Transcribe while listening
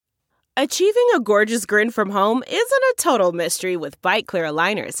Achieving a gorgeous grin from home isn't a total mystery with Byte Clear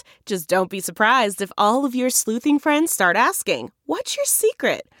aligners. Just don't be surprised if all of your sleuthing friends start asking, "What's your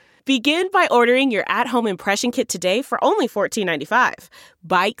secret?" Begin by ordering your at-home impression kit today for only $14.95.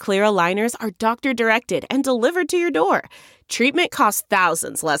 Byte Clear aligners are doctor-directed and delivered to your door. Treatment costs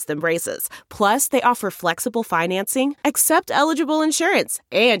thousands less than braces. Plus, they offer flexible financing, accept eligible insurance,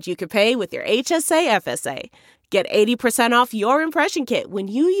 and you can pay with your HSA FSA. Get 80% off your impression kit when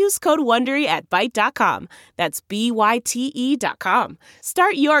you use code WONDERY at Byte.com. That's BYTE.com.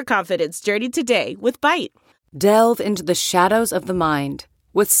 Start your confidence journey today with Byte. Delve into the shadows of the mind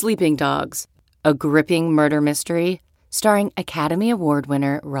with Sleeping Dogs, a gripping murder mystery starring Academy Award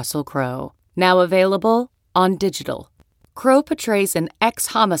winner Russell Crowe. Now available on digital. Crowe portrays an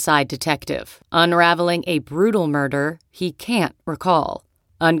ex-homicide detective unraveling a brutal murder he can't recall.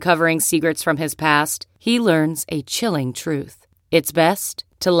 Uncovering secrets from his past, he learns a chilling truth. It's best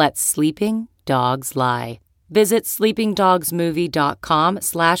to let sleeping dogs lie. Visit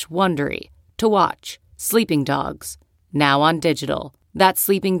sleepingdogsmovie.com/Wondery to watch Sleeping Dogs, now on digital. That's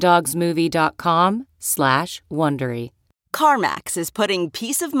sleepingdogsmovie.com/Wondery. CarMax is putting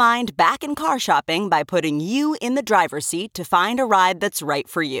peace of mind back in car shopping by putting you in the driver's seat to find a ride that's right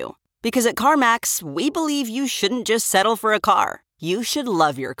for you. Because at CarMax, we believe you shouldn't just settle for a car. You should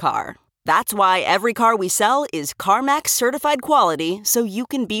love your car. That's why every car we sell is CarMax certified quality, so you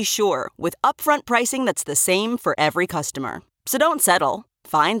can be sure with upfront pricing that's the same for every customer. So don't settle.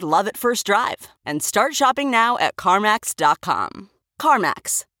 Find love at first drive and start shopping now at CarMax.com.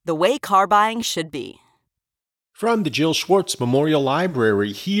 CarMax, the way car buying should be. From the Jill Schwartz Memorial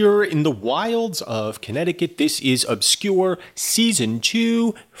Library here in the wilds of Connecticut, this is Obscure Season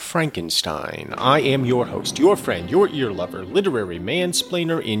 2, Frankenstein. I am your host, your friend, your ear lover, literary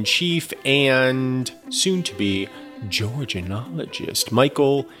mansplainer-in-chief, and soon-to-be Georgianologist,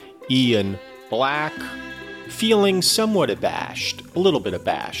 Michael Ian Black, feeling somewhat abashed, a little bit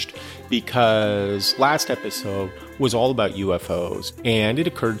abashed, because last episode was all about UFOs, and it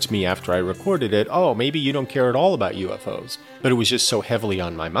occurred to me after I recorded it, oh, maybe you don't care at all about UFOs, but it was just so heavily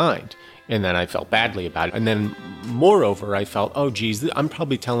on my mind, and then I felt badly about it, and then moreover, I felt, oh geez, I'm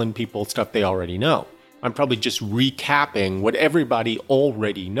probably telling people stuff they already know. I'm probably just recapping what everybody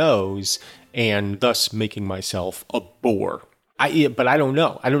already knows, and thus making myself a bore. But I don't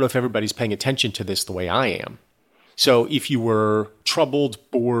know. I don't know if everybody's paying attention to this the way I am. So if you were troubled,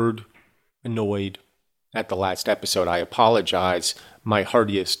 bored, annoyed at the last episode, I apologize. My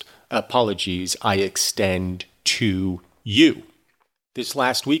heartiest apologies I extend to you. This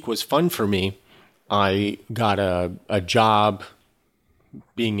last week was fun for me. I got a job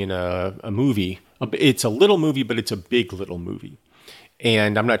being in a movie. It's a little movie, but it's a big little movie.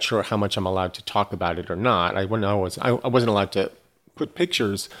 And I'm not sure how much I'm allowed to talk about it or not. I wasn't allowed to put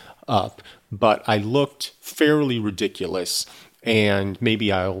pictures up, but I looked fairly ridiculous, and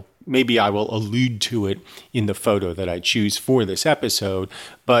maybe I will allude to it in the photo that I choose for this episode.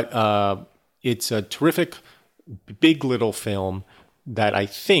 But it's a terrific, big little film that I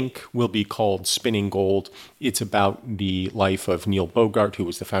think will be called Spinning Gold. It's about the life of Neil Bogart, who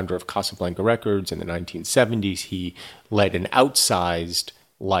was the founder of Casablanca Records in the 1970s. He led an outsized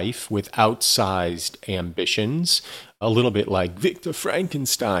life with outsized ambitions, a little bit like Victor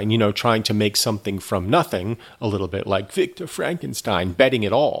Frankenstein, trying to make something from nothing, a little bit like Victor Frankenstein, betting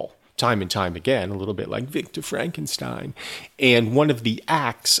it all, time and time again, a little bit like Victor Frankenstein. And one of the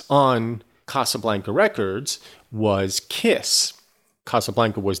acts on Casablanca Records was Kiss.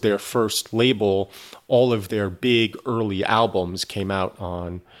 Casablanca was their first label. All of their big early albums came out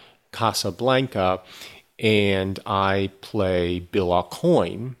on Casablanca, and I play Bill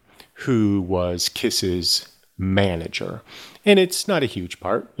Aucoin, who was Kiss's manager. And it's not a huge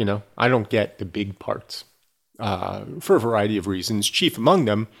part, I don't get the big parts for a variety of reasons. Chief among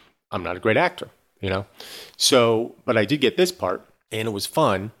them, I'm not a great actor, So, but I did get this part, and it was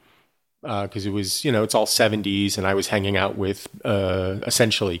fun. Because it was, it's all 70s, and I was hanging out with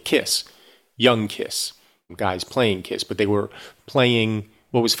essentially Kiss, young Kiss, guys playing Kiss. But they were playing,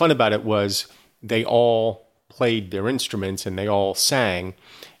 what was fun about it was they all played their instruments and they all sang.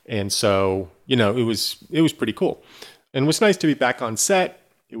 And so, it was pretty cool. And it was nice to be back on set.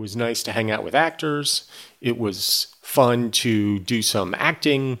 It was nice to hang out with actors. It was fun to do some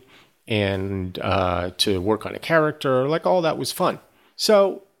acting and to work on a character. Like, all that was fun.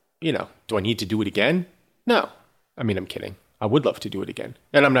 So, do I need to do it again? No. I mean, I'm kidding. I would love to do it again.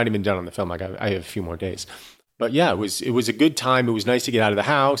 And I'm not even done on the film. I have a few more days. But yeah, it was a good time. It was nice to get out of the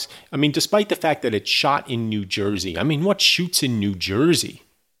house. I mean, despite the fact that it's shot in New Jersey. I mean, what shoots in New Jersey?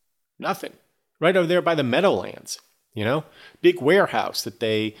 Nothing. Right over there by the Meadowlands. you know? Big warehouse that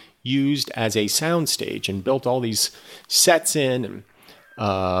they used as a soundstage and built all these sets in, and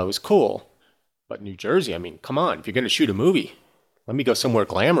it was cool. But New Jersey, I mean, come on, if you're going to shoot a movie, let me go somewhere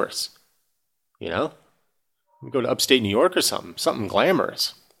glamorous, you know? Let me go to upstate New York or something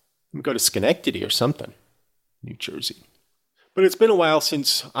glamorous. Let me go to Schenectady or something, New Jersey. But it's been a while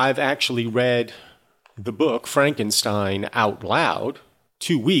since I've actually read the book Frankenstein out loud.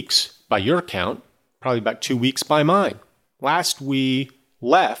 2 weeks by your count, probably about 2 weeks by mine. Last we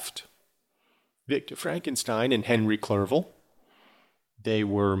left Victor Frankenstein and Henry Clerval. They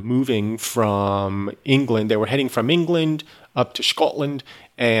were moving from England. They were heading from England up to Scotland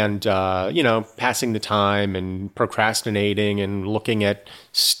and, passing the time and procrastinating and looking at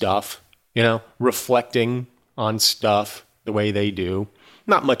stuff, reflecting on stuff the way they do.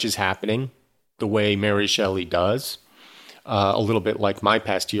 Not much is happening the way Mary Shelley does. A little bit like my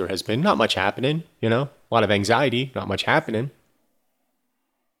past year has been. Not much happening, a lot of anxiety, not much happening.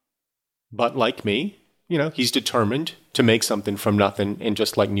 But like me, he's determined to make something from nothing. And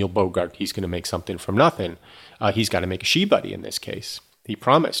just like Neil Bogart, he's going to make something from nothing. He's got to make a She-Buddy in this case. He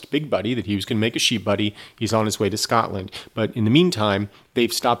promised Big Buddy that he was going to make a She-Buddy. He's on his way to Scotland. But in the meantime,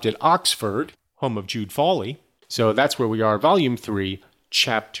 they've stopped at Oxford, home of Jude Fawley. So that's where we are, Volume 3,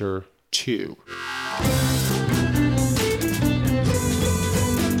 Chapter 2.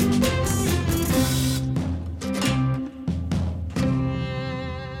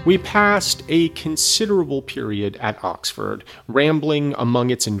 We passed a considerable period at Oxford, rambling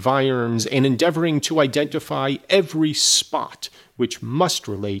among its environs and endeavoring to identify every spot which must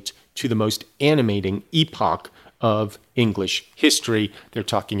relate to the most animating epoch of English history. They're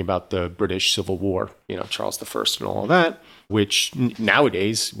talking about the British Civil War, Charles I and all of that, which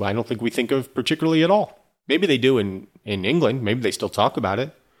nowadays I don't think we think of particularly at all. Maybe they do in England. Maybe they still talk about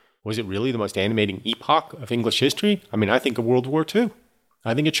it. Was it really the most animating epoch of English history? I mean, I think of World War II.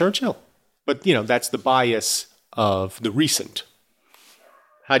 I think of Churchill. But, that's the bias of the recent.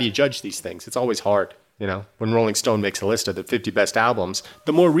 How do you judge these things? It's always hard, When Rolling Stone makes a list of the 50 best albums,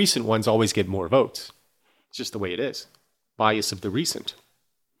 the more recent ones always get more votes. It's just the way it is. Bias of the recent.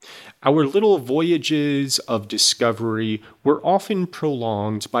 Our little voyages of discovery were often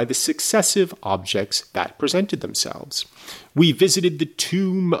prolonged by the successive objects that presented themselves. We visited the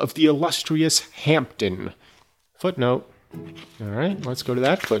tomb of the illustrious Hampden. Footnote. All right, let's go to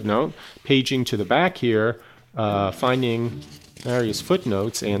that footnote. Paging to the back here, finding various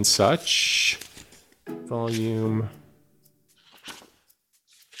footnotes and such. Volume.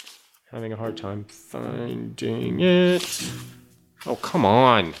 Having a hard time finding it. Oh, come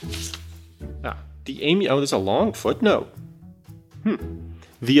on. There's a long footnote.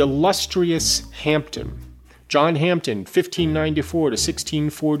 The illustrious Hampden. John Hampden, 1594 to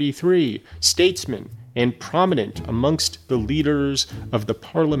 1643, statesman and prominent amongst the leaders of the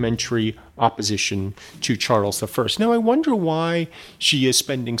parliamentary opposition to Charles I. Now, I wonder why she is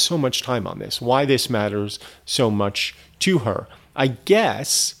spending so much time on this, why this matters so much to her. I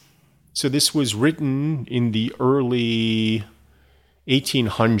guess, so this was written in the early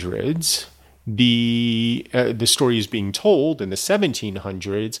 1800s. The story is being told in the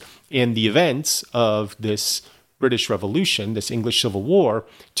 1700s, and the events of this British Revolution, this English Civil War,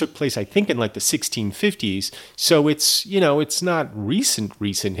 took place, I think, in like the 1650s. So it's, it's not recent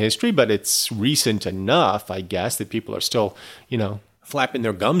history, but it's recent enough, I guess, that people are still, flapping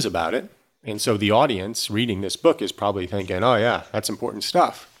their gums about it. And so the audience reading this book is probably thinking, oh yeah, that's important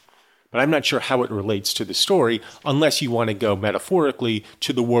stuff. But I'm not sure how it relates to the story, unless you want to go metaphorically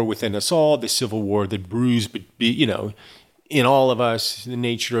to the war within us all, the Civil War that bruised, in all of us, the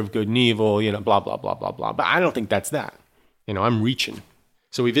nature of good and evil, blah, blah, blah, blah, blah. But I don't think that's that. I'm reaching.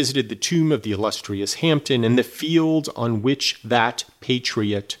 So we visited the tomb of the illustrious Hampden and the field on which that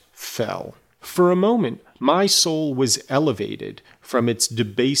patriot fell. For a moment, my soul was elevated from its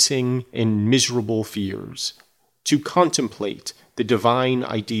debasing and miserable fears to contemplate the divine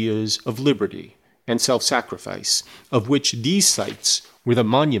ideas of liberty and self-sacrifice, of which these sites were the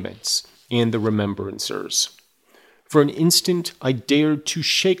monuments and the remembrancers. For an instant, I dared to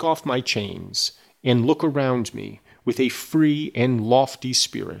shake off my chains and look around me with a free and lofty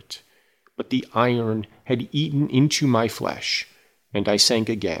spirit. But the iron had eaten into my flesh, and I sank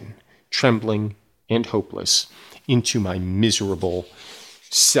again, trembling and hopeless, into my miserable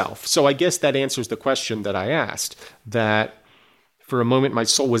self. So I guess that answers the question that I asked, that for a moment my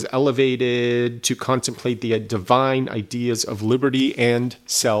soul was elevated to contemplate the divine ideas of liberty and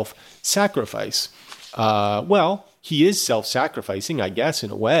self-sacrifice. He is self-sacrificing, I guess,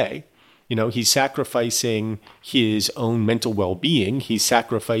 in a way. He's sacrificing his own mental well-being. He's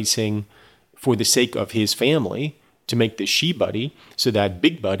sacrificing for the sake of his family to make the she buddy so that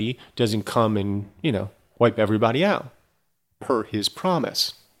big buddy doesn't come and, wipe everybody out, per his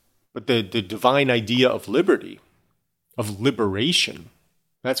promise. But the divine idea of liberty, of liberation,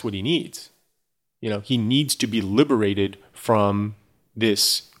 that's what he needs. He needs to be liberated from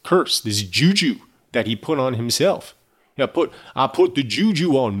this curse, this juju that he put on himself. I put the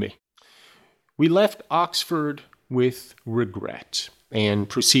juju on me. We left Oxford with regret and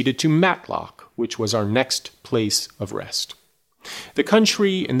proceeded to Matlock, which was our next place of rest. The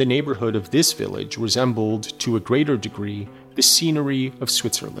country and the neighborhood of this village resembled, to a greater degree, the scenery of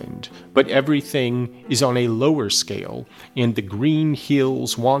Switzerland, but everything is on a lower scale, and the green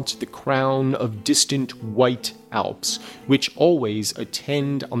hills want the crown of distant white Alps, which always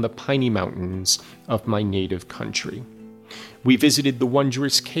attend on the piney mountains of my native country. We visited the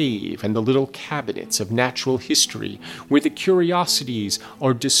wondrous cave and the little cabinets of natural history, where the curiosities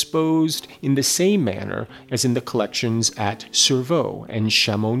are disposed in the same manner as in the collections at Cerveau and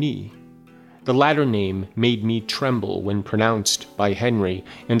Chamonix. The latter name made me tremble when pronounced by Henry,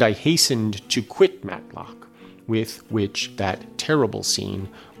 and I hastened to quit Matlock, with which that terrible scene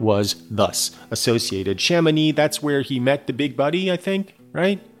was thus associated. Chamonix, that's where he met the big buddy, I think,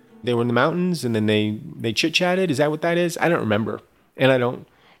 right? They were in the mountains, and then they chit-chatted. Is that what that is? I don't remember, and I don't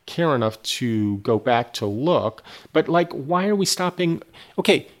care enough to go back to look. But, why are we stopping?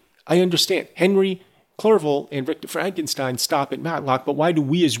 Okay, I understand. Henry Clerval and Victor Frankenstein stop at Matlock, but why do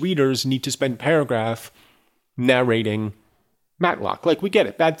we as readers need to spend a paragraph narrating Matlock? We get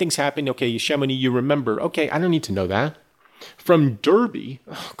it. Bad things happen. Okay, Chamonix, you remember. Okay, I don't need to know that. From Derby,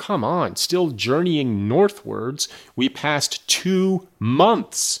 come on, still journeying northwards, we passed 2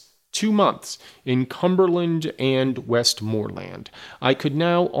 months. 2 months in Cumberland and Westmoreland. I could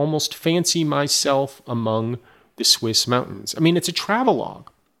now almost fancy myself among the Swiss mountains. I mean, it's a travelogue.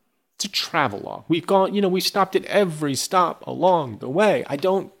 It's a travelogue. We've gone, we've stopped at every stop along the way. I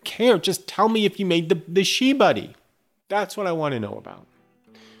don't care. Just tell me if you made the she buddy. That's what I want to know about.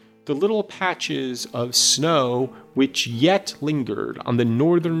 The little patches of snow which yet lingered on the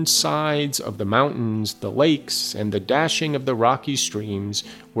northern sides of the mountains, the lakes, and the dashing of the rocky streams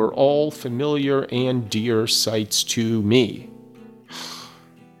were all familiar and dear sights to me.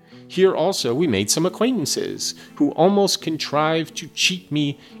 Here also we made some acquaintances who almost contrived to cheat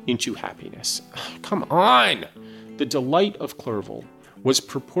me into happiness. Come on! The delight of Clerval was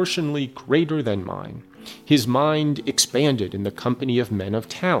proportionally greater than mine. His mind expanded in the company of men of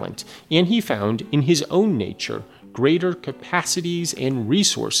talent, and he found in his own nature greater capacities and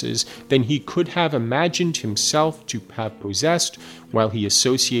resources than he could have imagined himself to have possessed while he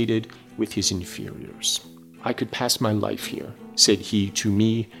associated with his inferiors. I could pass my life here, said he to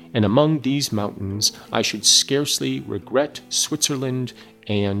me, and among these mountains I should scarcely regret Switzerland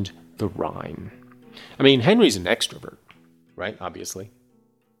and the Rhine. I mean, Henry's an extrovert, right? Obviously.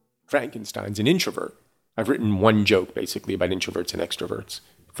 Frankenstein's an introvert. I've written one joke, basically, about introverts and extroverts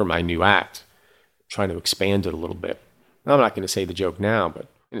for my new act, trying to expand it a little bit. I'm not going to say the joke now, and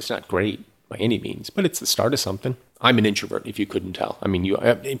it's not great by any means, but it's the start of something. I'm an introvert, if you couldn't tell. I mean,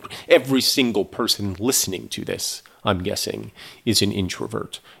 every single person listening to this, I'm guessing, is an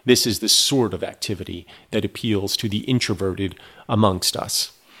introvert. This is the sort of activity that appeals to the introverted amongst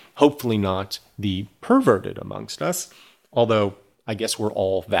us. Hopefully not the perverted amongst us, although I guess we're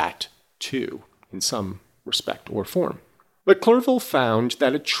all that too, in some respect or form. But Clerval found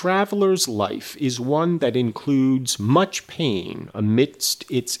that a traveler's life is one that includes much pain amidst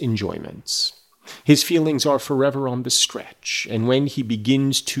its enjoyments. His feelings are forever on the stretch, and when he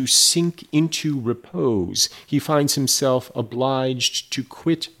begins to sink into repose, he finds himself obliged to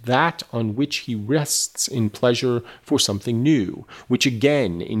quit that on which he rests in pleasure for something new, which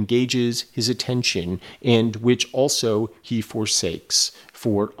again engages his attention, and which also he forsakes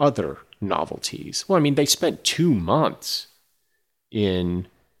for other novelties. Well, I mean, they spent 2 months in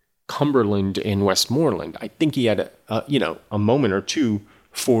Cumberland and Westmoreland. I think he had a moment or two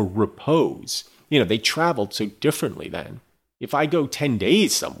for repose. They traveled so differently then. If I go 10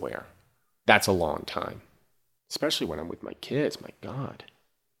 days somewhere, that's a long time. Especially when I'm with my kids, my God.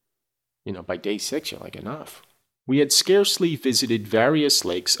 By day 6, you're like, enough. We had scarcely visited various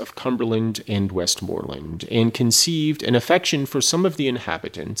lakes of Cumberland and Westmoreland, and conceived an affection for some of the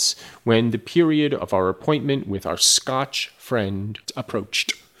inhabitants when the period of our appointment with our Scotch friend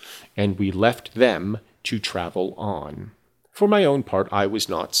approached, and we left them to travel on. For my own part, I was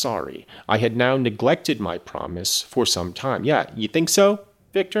not sorry. I had now neglected my promise for some time. Yeah, you think so,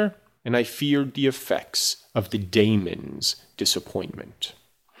 Victor? And I feared the effects of the Damon's disappointment.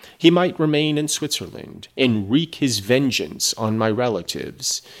 He might remain in Switzerland and wreak his vengeance on my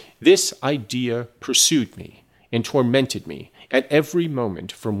relatives. This idea pursued me, and tormented me at every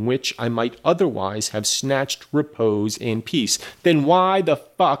moment from which I might otherwise have snatched repose and peace, then why the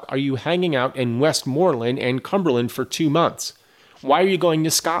fuck are you hanging out in Westmoreland and Cumberland for 2 months? Why are you going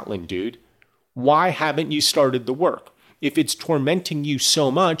to Scotland, dude? Why haven't you started the work? If it's tormenting you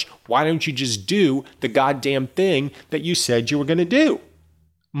so much, why don't you just do the goddamn thing that you said you were going to do?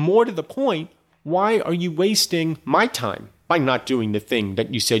 More to the point, why are you wasting my time by not doing the thing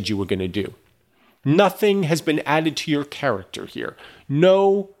that you said you were going to do? Nothing has been added to your character here.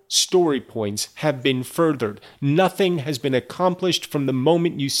 No story points have been furthered. Nothing has been accomplished from the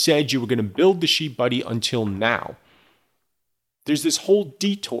moment you said you were going to build the sheep buddy until now. There's this whole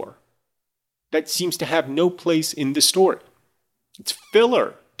detour that seems to have no place in the story. It's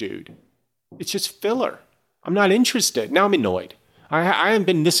filler, dude. It's just filler. I'm not interested. Now I'm annoyed. I haven't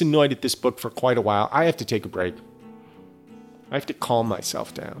been this annoyed at this book for quite a while. I have to take a break. I have to calm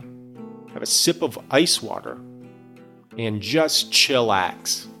myself down. Have a sip of ice water and just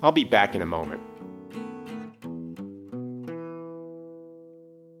chillax. I'll be back in a moment.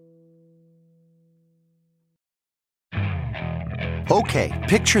 Okay,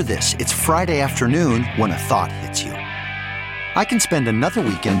 picture this. It's Friday afternoon when a thought hits you. I can spend another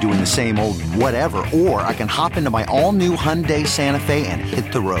weekend doing the same old whatever, or I can hop into my all-new Hyundai Santa Fe and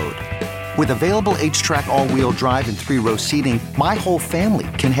hit the road. With available H-Track all-wheel drive and 3-row seating, my whole family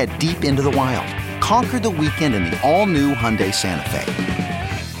can head deep into the wild. Conquer the weekend in the all-new Hyundai Santa Fe.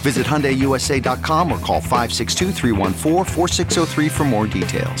 Visit HyundaiUSA.com or call 562-314-4603 for more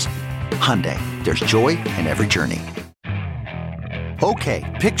details. Hyundai, there's joy in every journey. Okay,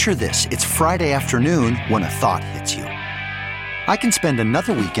 picture this. It's Friday afternoon when a thought hits you. I can spend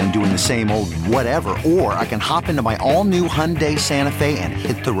another weekend doing the same old whatever, or I can hop into my all-new Hyundai Santa Fe and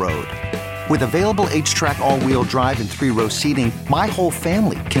hit the road. With available H-Track all-wheel drive and 3-row seating, my whole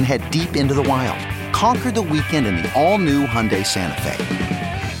family can head deep into the wild. Conquer the weekend in the all-new Hyundai Santa Fe.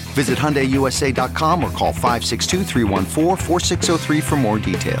 Visit HyundaiUSA.com or call 562-314-4603 for more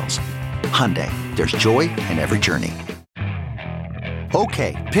details. Hyundai, there's joy in every journey.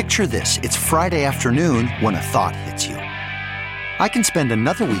 Okay, picture this. It's Friday afternoon when a thought hits you. I can spend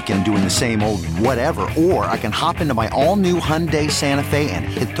another weekend doing the same old whatever, or I can hop into my all-new Hyundai Santa Fe and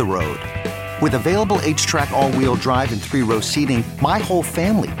hit the road. With available H-Track all-wheel drive and 3-row seating, my whole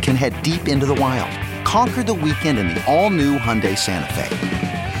family can head deep into the wild. Conquer the weekend in the all-new Hyundai Santa Fe.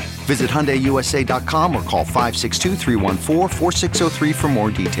 Visit HyundaiUSA.com or call 562-314-4603 for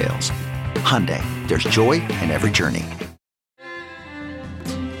more details. Hyundai, there's joy in every journey.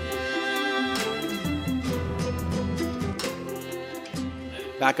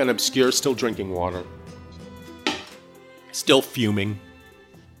 Back on Obscure, still drinking water. Still fuming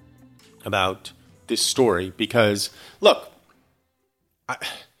about this story because, look,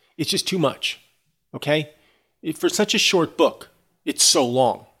 it's just too much, okay? For such a short book, it's so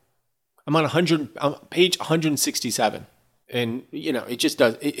long. I'm on page 167, and, it just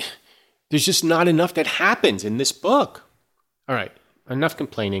does. There's just not enough that happens in this book. All right, enough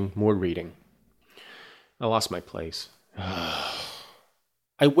complaining, more reading. I lost my place.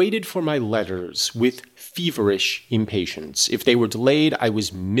 I waited for my letters with feverish impatience. If they were delayed, I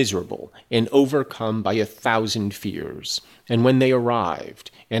was miserable and overcome by 1,000 fears. And when they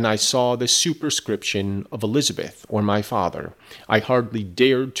arrived, and I saw the superscription of Elizabeth or my father, I hardly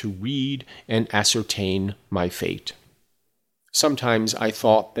dared to read and ascertain my fate. Sometimes I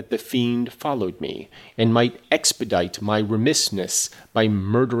thought that the fiend followed me and might expedite my remissness by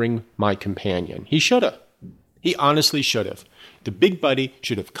murdering my companion. He should have. He honestly should have. The big buddy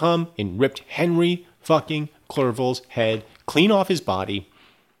should have come and ripped Henry fucking Clerval's head clean off his body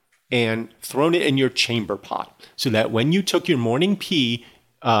and thrown it in your chamber pot so that when you took your morning pee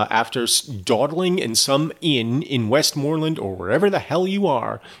after dawdling in some inn in Westmoreland or wherever the hell you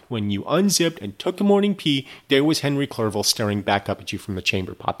are, when you unzipped and took a morning pee, there was Henry Clerval staring back up at you from the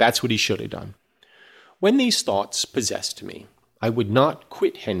chamber pot. That's what he should have done. When these thoughts possessed me, I would not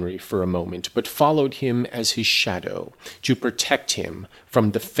quit Henry for a moment, but followed him as his shadow to protect him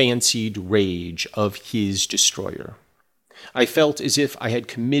from the fancied rage of his destroyer. I felt as if I had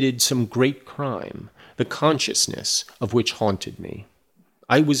committed some great crime, the consciousness of which haunted me.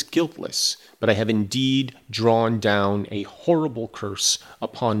 I was guiltless, but I have indeed drawn down a horrible curse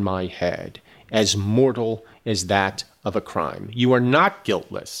upon my head, as mortal as that of a crime. You are not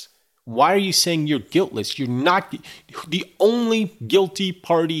guiltless. Why are you saying you're guiltless? You're not. The only guilty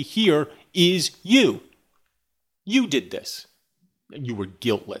party here is you. You did this. You were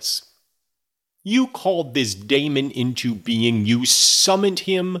guiltless. You called this Damon into being. You summoned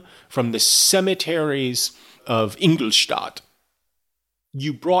him from the cemeteries of Ingolstadt.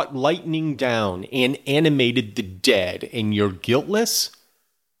 You brought lightning down and animated the dead, and you're guiltless?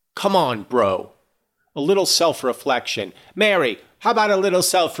 Come on, bro. A little self-reflection. Mary, how about a little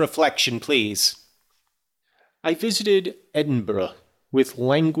self-reflection, please? I visited Edinburgh with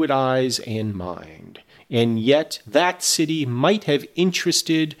languid eyes and mind, and yet that city might have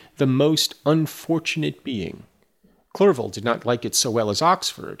interested the most unfortunate being. Clerval did not like it so well as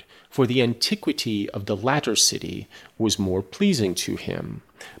Oxford, for the antiquity of the latter city was more pleasing to him,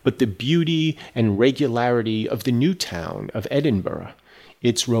 but the beauty and regularity of the new town of Edinburgh,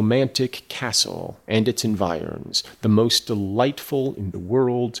 its romantic castle and its environs, the most delightful in the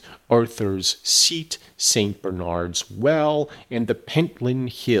world, Arthur's Seat, St. Bernard's Well, and the Pentland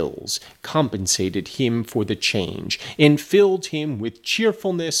Hills, compensated him for the change, and filled him with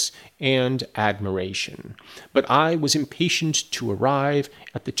cheerfulness and admiration. But I was impatient to arrive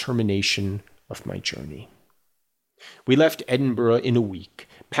at the termination of my journey. We left Edinburgh in a week,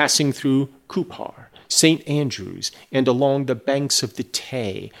 passing through Cupar, St. Andrews, and along the banks of the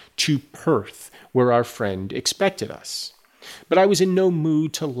Tay to Perth, where our friend expected us. But I was in no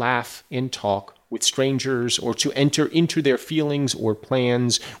mood to laugh and talk with strangers or to enter into their feelings or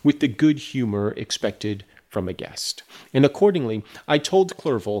plans with the good humor expected from a guest. And accordingly, I told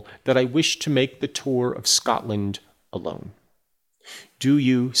Clerval that I wished to make the tour of Scotland alone. Do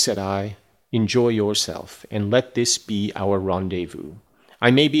you, said I, enjoy yourself, and let this be our rendezvous. I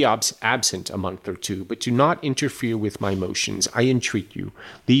may be absent a month or two, but do not interfere with my motions. I entreat you.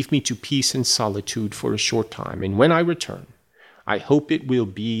 Leave me to peace and solitude for a short time, and when I return, I hope it will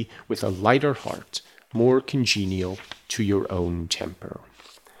be with a lighter heart, more congenial to your own temper.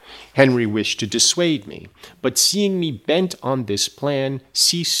 Henry wished to dissuade me, but seeing me bent on this plan,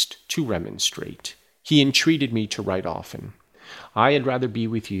 ceased to remonstrate. He entreated me to write often. I had rather be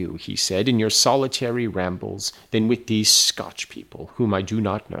with you, he said, in your solitary rambles than with these Scotch people, whom I do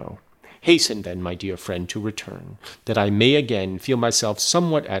not know. Hasten then, my dear friend, to return, that I may again feel myself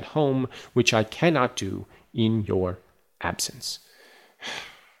somewhat at home, which I cannot do in your absence.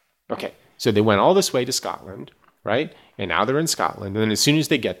 Okay, so they went all this way to Scotland, right? And now they're in Scotland. And then as soon as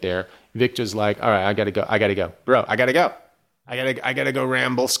they get there, Victor's like, all right, I gotta go. Bro, I gotta go. I gotta go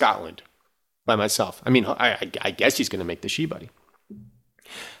ramble Scotland by myself. I mean, I guess he's gonna make the she-buddy.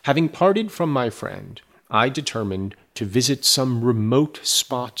 Having parted from my friend, I determined to visit some remote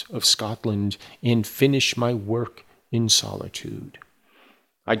spot of Scotland and finish my work in solitude.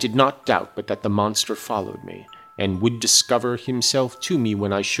 I did not doubt but that the monster followed me, and would discover himself to me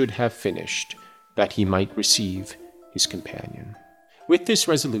when I should have finished, that he might receive his companion. With this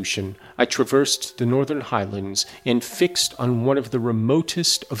resolution, I traversed the northern highlands and fixed on one of the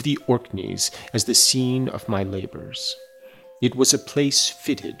remotest of the Orkneys as the scene of my labors. It was a place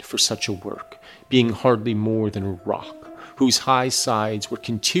fitted for such a work, being hardly more than a rock, whose high sides were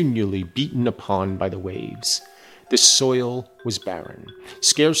continually beaten upon by the waves. The soil was barren,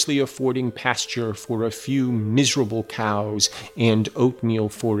 scarcely affording pasture for a few miserable cows and oatmeal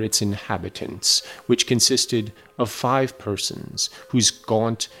for its inhabitants, which consisted of 5 persons, whose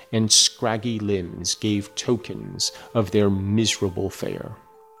gaunt and scraggy limbs gave tokens of their miserable fare.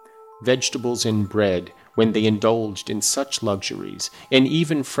 Vegetables and bread, when they indulged in such luxuries, and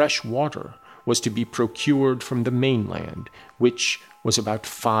even fresh water, was to be procured from the mainland, which was about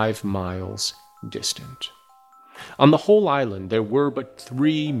 5 miles distant. On the whole island there were but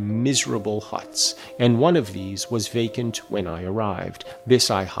 3 miserable huts, and one of these was vacant when I arrived.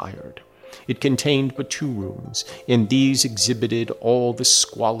 This I hired. It contained but 2 rooms, and these exhibited all the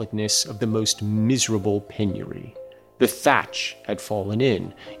squalidness of the most miserable penury. The thatch had fallen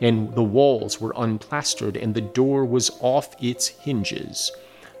in, and the walls were unplastered, and the door was off its hinges.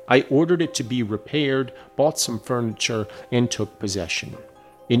 I ordered it to be repaired, bought some furniture, and took possession.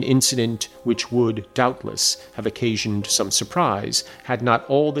 An incident which would, doubtless, have occasioned some surprise, had not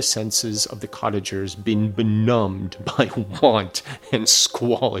all the senses of the cottagers been benumbed by want and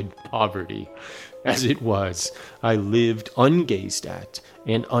squalid poverty. As it was, I lived ungazed at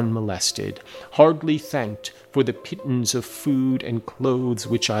and unmolested, hardly thanked for the pittance of food and clothes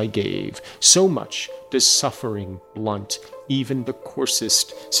which I gave. So much does suffering blunt even the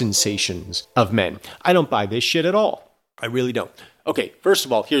coarsest sensations of men. I don't buy this shit at all. I really don't. Okay, first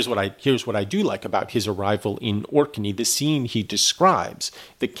of all, here's what I do like about his arrival in Orkney, the scene he describes,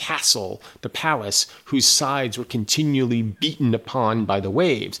 the castle, the palace, whose sides were continually beaten upon by the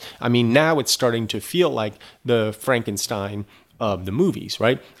waves. I mean, now it's starting to feel like the Frankenstein of the movies,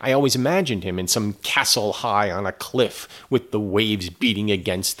 right? I always imagined him in some castle high on a cliff with the waves beating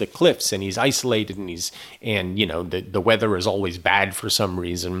against the cliffs, and he's isolated, and the weather is always bad for some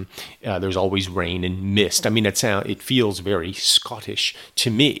reason. There's always rain and mist. I mean, it feels very Scottish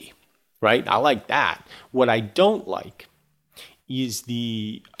to me, right? I like that. What I don't like is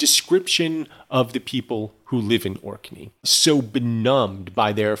the description of the people who live in Orkney, so benumbed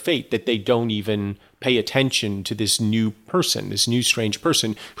by their fate that they don't even pay attention to this new person, this new strange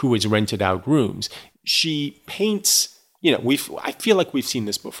person who has rented out rooms. She paints, I feel like we've seen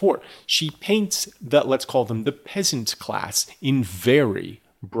this before. She paints let's call them the peasant class in very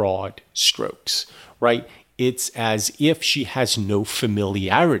broad strokes, right? It's as if she has no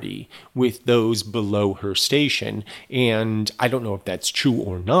familiarity with those below her station. And I don't know if that's true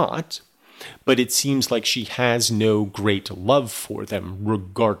or not, but it seems like she has no great love for them,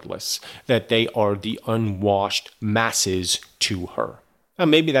 regardless, that they are the unwashed masses to her. Now,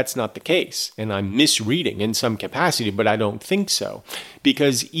 maybe that's not the case, and I'm misreading in some capacity, but I don't think so.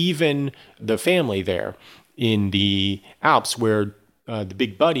 Because even the family there in the Alps, where the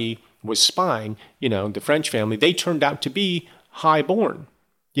big buddy was spying, the French family, they turned out to be high-born.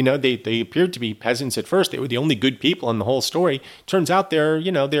 They appeared to be peasants at first. They were the only good people in the whole story. Turns out they're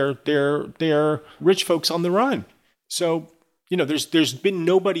rich folks on the run. So, there's been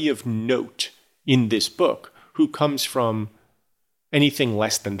nobody of note in this book who comes from anything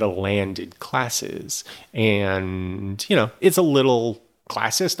less than the landed classes. And, it's a little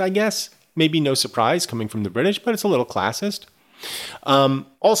classist, I guess. Maybe no surprise coming from the British, but it's a little classist.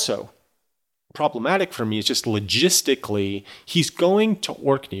 Also, problematic for me is just logistically, he's going to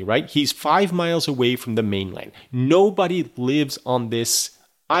Orkney, right? He's 5 miles away from the mainland. Nobody lives on this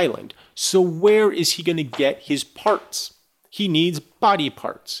island. So where is he going to get his parts? He needs body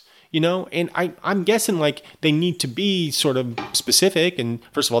parts, and I'm guessing like they need to be sort of specific. And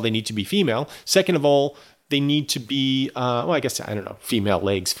first of all, they need to be female. Second of all, they need to be, female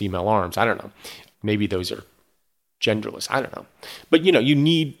legs, female arms. I don't know. Maybe those are genderless. I don't know. But, you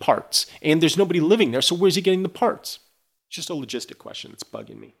need parts. And there's nobody living there, so where's he getting the parts? It's just a logistic question that's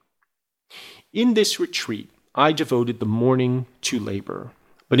bugging me. In this retreat, I devoted the morning to labor.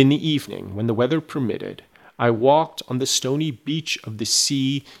 But in the evening, when the weather permitted, I walked on the stony beach of the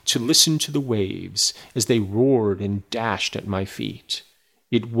sea to listen to the waves as they roared and dashed at my feet.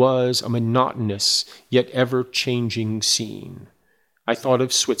 It was a monotonous, yet ever-changing scene. I thought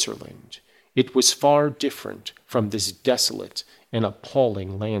of Switzerland. It was far different from this desolate and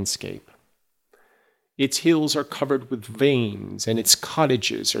appalling landscape. Its hills are covered with veins, and its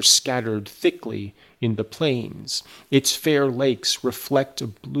cottages are scattered thickly in the plains. Its fair lakes reflect a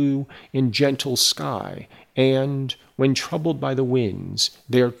blue and gentle sky, and, when troubled by the winds,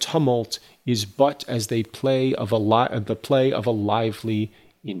 their tumult is but as the play of a lively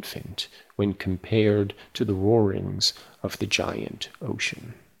infant when compared to the roarings of the giant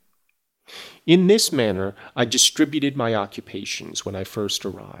ocean. In this manner, I distributed my occupations when I first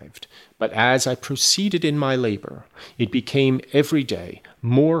arrived, but as I proceeded in my labor, it became every day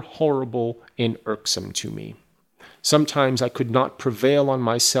more horrible and irksome to me. Sometimes I could not prevail on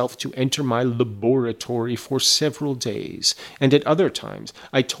myself to enter my laboratory for several days, and at other times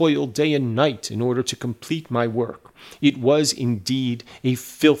I toiled day and night in order to complete my work. It was indeed a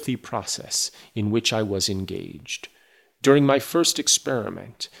filthy process in which I was engaged. During my first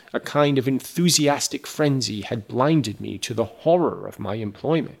experiment, a kind of enthusiastic frenzy had blinded me to the horror of my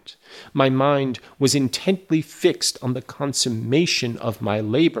employment. My mind was intently fixed on the consummation of my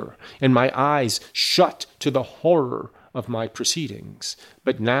labor, and my eyes shut to the horror of my proceedings.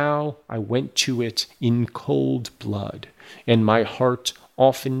 But now I went to it in cold blood, and my heart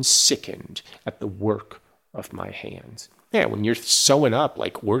often sickened at the work of my hands. Yeah, when you're sewing up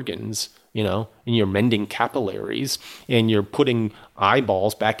like organs, and you're mending capillaries, and you're putting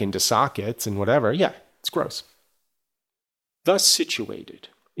eyeballs back into sockets and whatever, yeah, it's gross. Thus situated,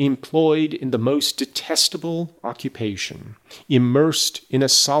 employed in the most detestable occupation, immersed in a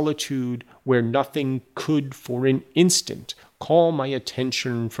solitude where nothing could for an instant call my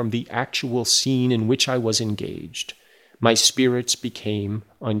attention from the actual scene in which I was engaged, my spirits became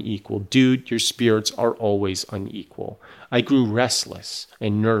unequal. Dude, your spirits are always unequal. I grew restless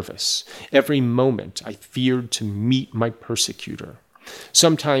and nervous. Every moment I feared to meet my persecutor.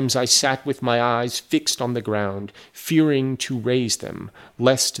 Sometimes I sat with my eyes fixed on the ground, fearing to raise them,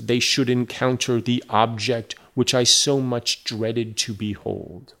 lest they should encounter the object which I so much dreaded to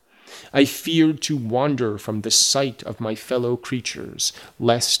behold. I feared to wander from the sight of my fellow creatures,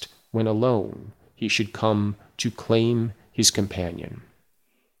 lest, when alone, he should come to claim his companion.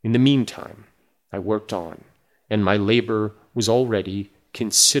 In the meantime, I worked on, and my labor was already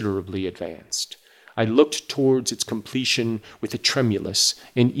considerably advanced. I looked towards its completion with a tremulous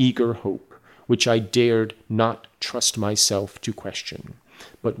and eager hope, which I dared not trust myself to question,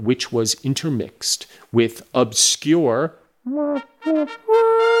 but which was intermixed with obscure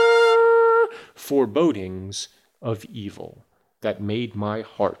forebodings of evil that made my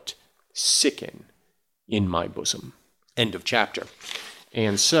heart sicken in my bosom. End of chapter.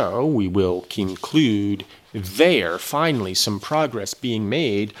 And so we will conclude there. Finally, some progress being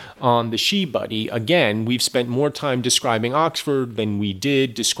made on the She-Buddy. Again, we've spent more time describing Oxford than we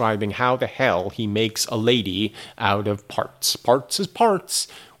did describing how the hell he makes a lady out of parts. Parts is parts.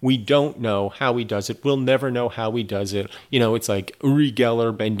 We don't know how he does it. We'll never know how he does it. You know, it's like Uri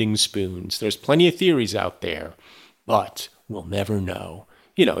Geller bending spoons. There's plenty of theories out there, but we'll never know.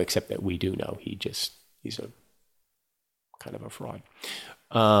 You know, except that we do know he's a kind of a fraud.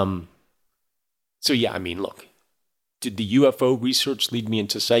 So yeah, I mean, look, did the UFO research lead me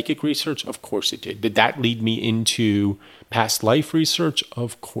into psychic research? Of course it did. Did that lead me into past life research?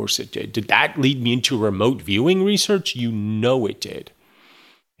 Of course it did. Did that lead me into remote viewing research? You know it did.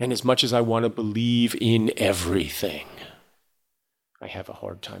 And as much as I want to believe in everything, I have a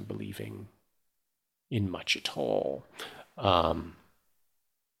hard time believing in much at all. What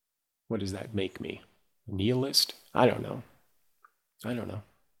does that make me? A nihilist? I don't know.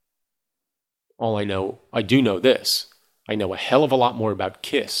 All I do know this. I know a hell of a lot more about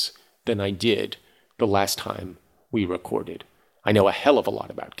Kiss than I did the last time we recorded. I know a hell of a lot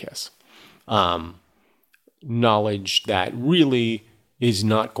about Kiss. Knowledge that really is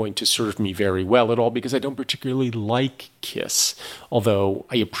not going to serve me very well at all because I don't particularly like Kiss, although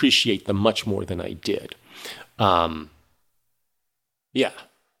I appreciate them much more than I did. Yeah,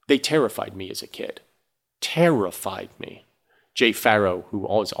 they terrified me as a kid. Terrified me. Jay Farrow, who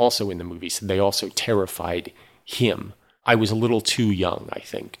was also in the movie, said they also terrified him. I was a little too young, I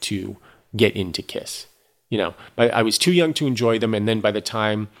think, to get into Kiss. You know, but I was too young to enjoy them, and then by the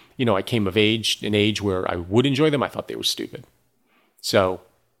time, you know, I came of age, an age where I would enjoy them, I thought they were stupid. So,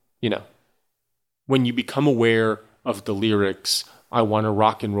 you know, when you become aware of the lyrics, I want to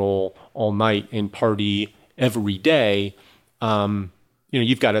rock and roll all night and party every day, you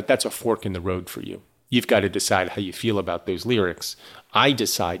know, that's a fork in the road for you. You've got to decide how you feel about those lyrics. I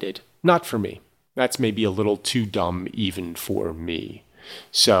decided, not for me. That's maybe a little too dumb even for me.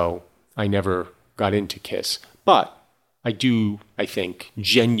 So I never got into Kiss. But I do, I think,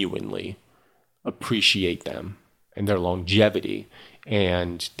 genuinely appreciate them and their longevity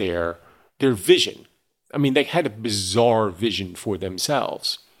and their vision. I mean, they had a bizarre vision for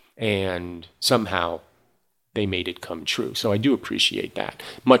themselves, and somehow they made it come true. So I do appreciate that,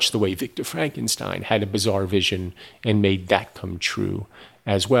 much the way Victor Frankenstein had a bizarre vision and made that come true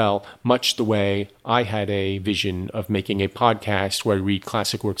as well, much the way I had a vision of making a podcast where I read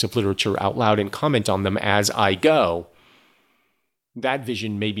classic works of literature out loud and comment on them as I go. That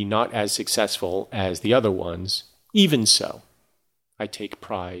vision may be not as successful as the other ones. Even so, I take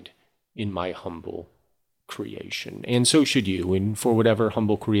pride in my humble creation. And so should you. And for whatever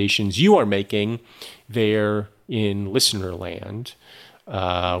humble creations you are making there in listener land,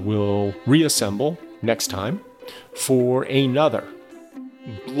 we'll reassemble next time for another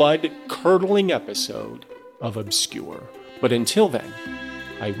blood-curdling episode of Obscure. But until then,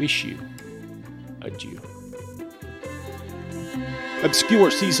 I wish you adieu. Obscure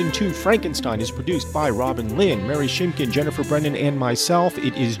Season 2 Frankenstein is produced by Robin Lynn, Mary Shimkin, Jennifer Brennan, and myself.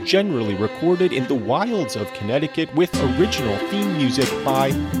 It is generally recorded in the wilds of Connecticut with original theme music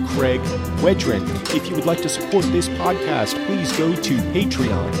by Craig Wedren. If you would like to support this podcast, please go to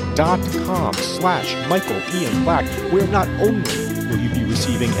patreon.com/Michael Ian Black, where not only will you be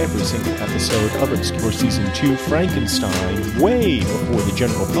receiving every single episode of Obscure Season 2 Frankenstein way before the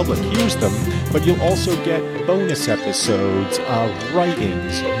general public hears them, but you'll also get bonus episodes of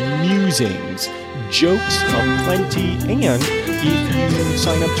writings, musings, jokes aplenty, and if you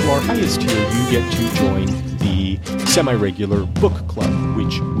sign up to our highest tier, you get to join the semi-regular book club,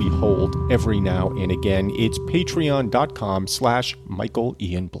 which we hold every now and again. It's patreon.com/Michael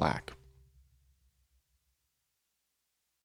Ian Black.